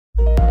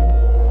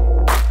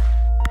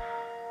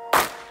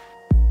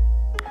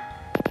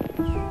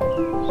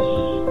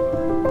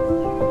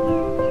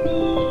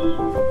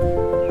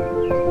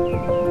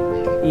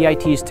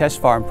EIT's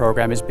Test Farm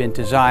program has been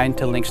designed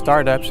to link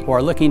startups who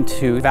are looking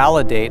to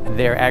validate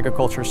their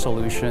agriculture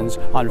solutions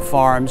on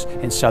farms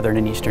in Southern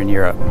and Eastern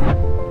Europe.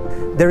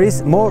 There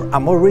is more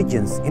and more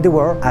regions in the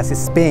world, as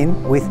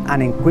Spain, with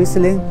an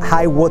increasingly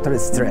high water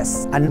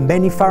stress, and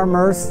many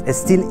farmers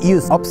still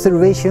use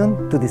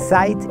observation to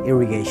decide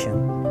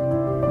irrigation.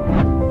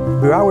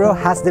 BrioAgro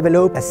has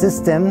developed a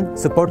system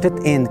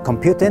supported in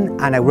computing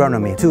and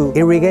agronomy to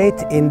irrigate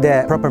in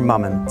the proper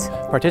moment.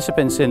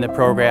 Participants in the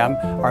program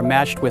are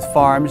matched with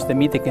farms that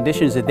meet the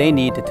conditions that they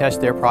need to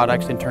test their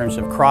products in terms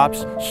of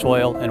crops,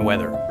 soil, and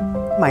weather.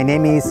 My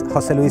name is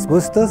José Luis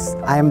Bustos.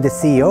 I am the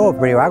CEO of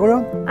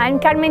BrioAgro. I'm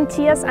Carmen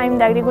Chias. I'm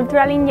the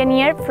agricultural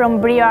engineer from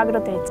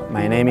BrioAgro.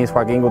 My name is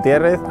Joaquín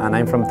Gutiérrez and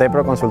I'm from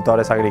Tepro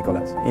Consultores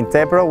Agrícolas. In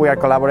Tepro, we are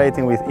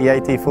collaborating with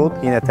EIT Food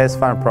in a test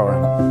farm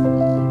program.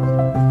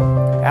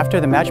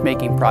 After the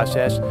matchmaking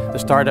process, the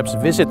startups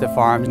visit the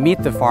farms,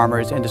 meet the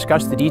farmers, and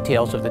discuss the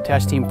details of the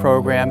testing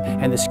program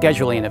and the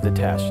scheduling of the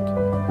test.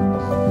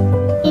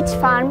 Each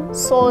farm,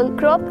 soil,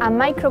 crop and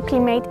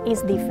microclimate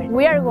is different.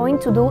 We are going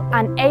to do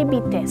an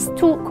A/B test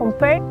to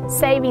compare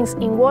savings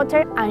in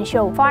water and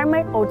show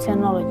farmer our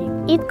technology.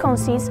 It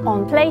consists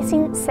on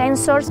placing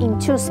sensors in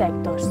two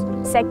sectors.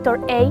 Sector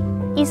A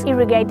is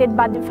irrigated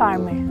by the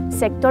farmer.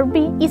 Sector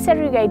B is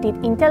irrigated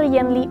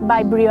intelligently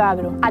by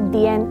BrioAgro. At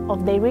the end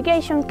of the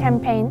irrigation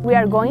campaign, we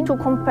are going to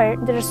compare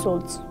the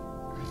results.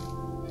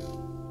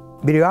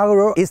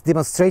 BrioAgro is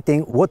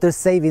demonstrating water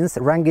savings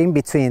ranging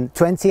between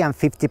 20 and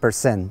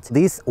 50%.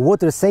 These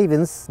water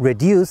savings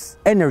reduce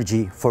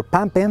energy for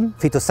pumping,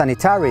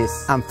 phytosanitaries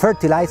and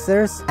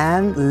fertilizers,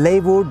 and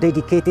labor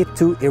dedicated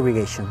to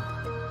irrigation.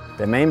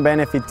 The main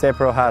benefit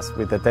Tepro has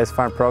with the test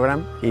farm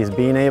program is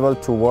being able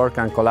to work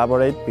and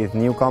collaborate with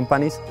new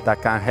companies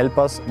that can help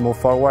us move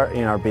forward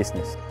in our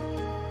business.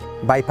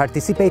 By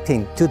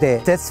participating to the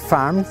test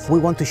farms, we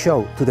want to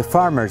show to the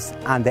farmers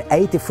and the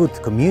EIT Food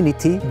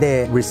community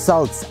the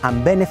results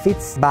and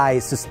benefits by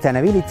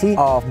sustainability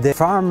of the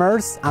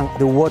farmers and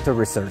the water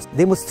resource,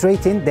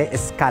 demonstrating the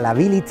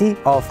scalability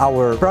of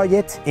our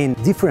project in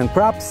different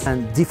crops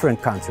and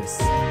different countries.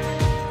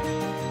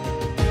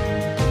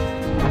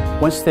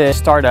 Once the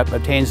startup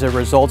obtains the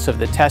results of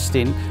the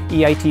testing,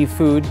 EIT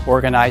Food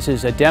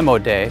organizes a demo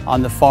day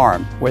on the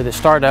farm where the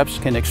startups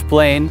can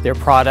explain their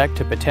product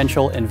to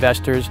potential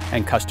investors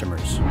and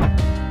customers.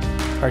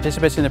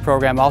 Participants in the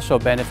program also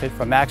benefit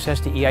from access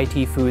to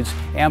EIT Food's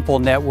ample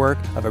network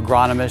of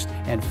agronomists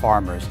and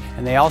farmers,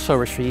 and they also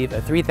receive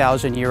a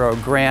 €3,000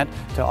 grant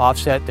to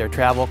offset their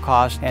travel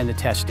costs and the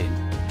testing.